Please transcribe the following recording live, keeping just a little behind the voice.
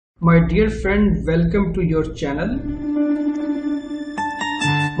My dear friend, welcome to your channel.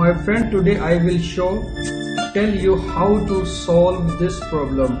 My friend, today I will tell you how to solve this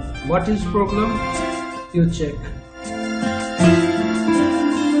problem. What is problem? You check.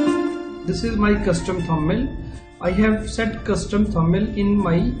 This is my custom thumbnail. I have set custom thumbnail in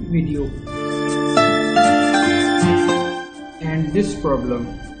my video. And this problem.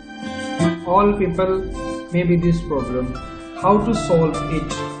 All people may be this problem. How to solve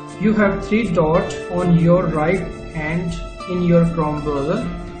it? You have three dots on your right hand in your Chrome browser.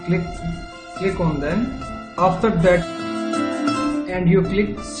 Click on them. After that, and you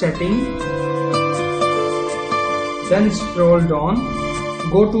click setting. Then scroll down.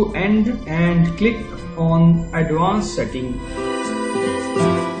 Go to end and click on advanced setting.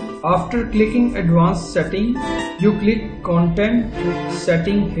 After clicking advanced setting, you click content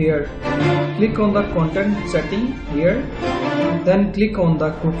setting here. Click on the content setting here. Then click on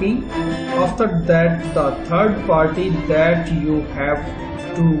the cookie. After that, the third party that you have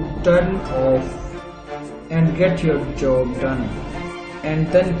to turn off and get your job done.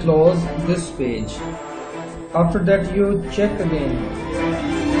 And then close this page. After that, you check again.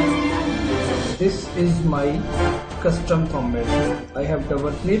 This is my custom thumbnail. I have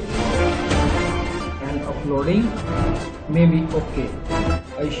double clicked and uploading. Maybe okay.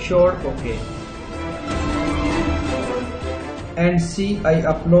 I sure okay. And see, I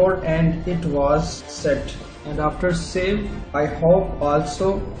upload and it was set. And after save, I hope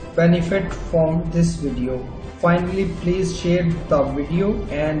also benefit from this video. Finally, please share the video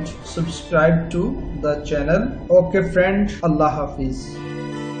and subscribe to the channel. Okay friend, Allah Hafiz.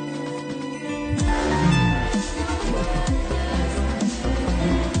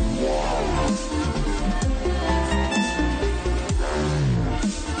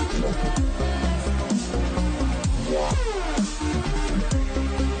 Yeah.